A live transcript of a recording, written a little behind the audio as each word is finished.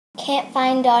can't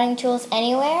find dotting tools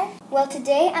anywhere? Well,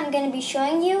 today I'm going to be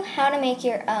showing you how to make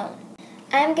your own.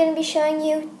 I'm going to be showing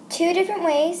you 2 different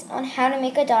ways on how to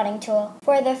make a dotting tool.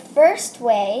 For the first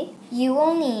way, you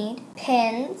will need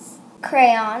pins,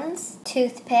 crayons,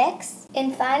 toothpicks,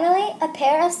 and finally a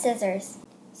pair of scissors.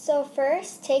 So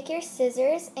first, take your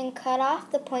scissors and cut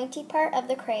off the pointy part of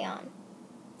the crayon.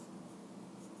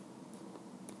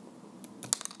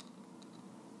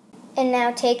 And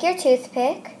now take your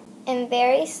toothpick and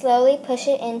very slowly push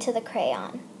it into the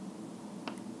crayon.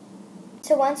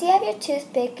 So once you have your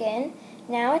toothpick in,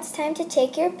 now it's time to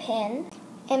take your pin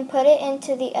and put it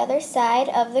into the other side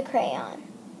of the crayon.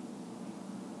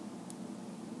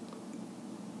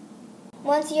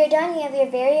 Once you're done, you have your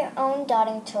very own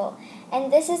dotting tool.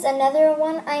 And this is another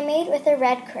one I made with a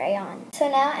red crayon. So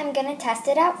now I'm going to test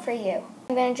it out for you.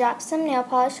 I'm going to drop some nail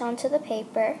polish onto the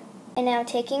paper. And now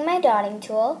taking my dotting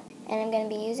tool, and I'm going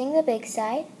to be using the big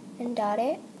side and dot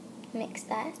it, mix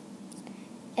that.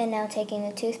 And now taking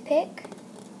the toothpick,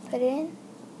 put it in,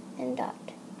 and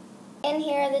dot. And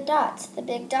here are the dots. The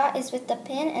big dot is with the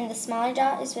pin and the smaller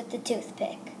dot is with the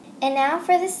toothpick. And now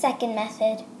for the second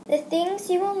method. The things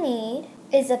you will need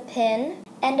is a pin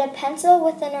and a pencil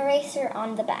with an eraser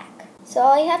on the back. So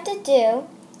all you have to do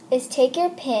is take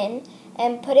your pin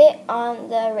and put it on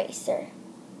the eraser.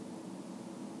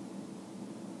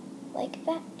 Like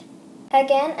that.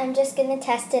 Again, I'm just going to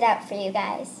test it out for you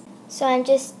guys. So I'm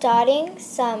just dotting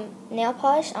some nail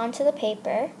polish onto the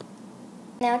paper.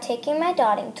 Now taking my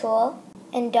dotting tool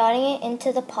and dotting it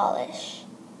into the polish.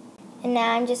 And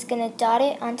now I'm just going to dot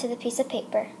it onto the piece of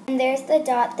paper. And there's the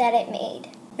dot that it made.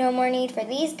 No more need for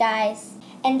these guys.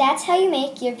 And that's how you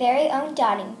make your very own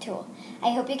dotting tool.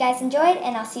 I hope you guys enjoyed,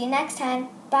 and I'll see you next time.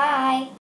 Bye!